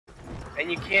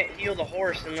And you can't heal the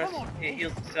horse unless it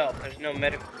heals itself. There's no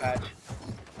medical patch.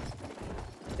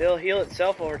 It'll heal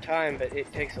itself over time, but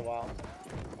it takes a while.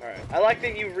 Alright. I like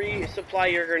that you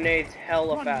resupply your grenades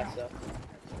hella fast, though.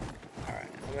 Alright,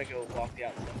 I'm gonna go walk the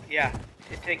outside. Yeah,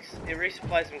 it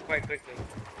resupplies them quite quickly.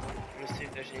 Let's see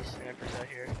if there's any snipers out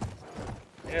here.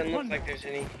 It doesn't look like there's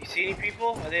any. You see any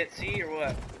people? Are they at sea or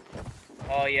what?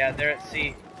 Oh yeah, they're at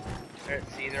sea. They're at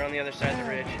sea. They're on the other side of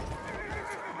the ridge.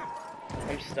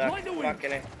 I'm stuck.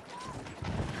 Fucking it.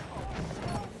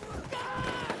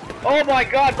 Oh my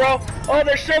god, bro! Oh,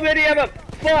 there's so many of them!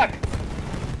 Fuck!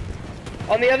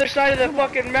 On the other side of the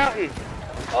fucking mountain.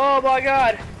 Oh my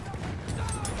god.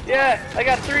 Yeah, I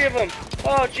got 3 of them.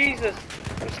 Oh Jesus.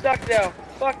 I'm stuck now.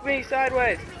 Fuck me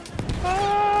sideways.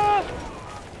 Oh,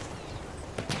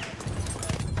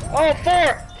 oh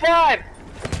 4, 5.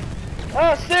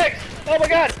 Oh 6. Oh my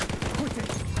god.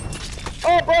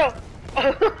 Oh bro.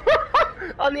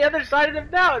 On the other side of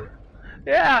the mountain.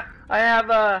 Yeah, I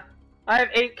have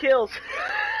 8 kills.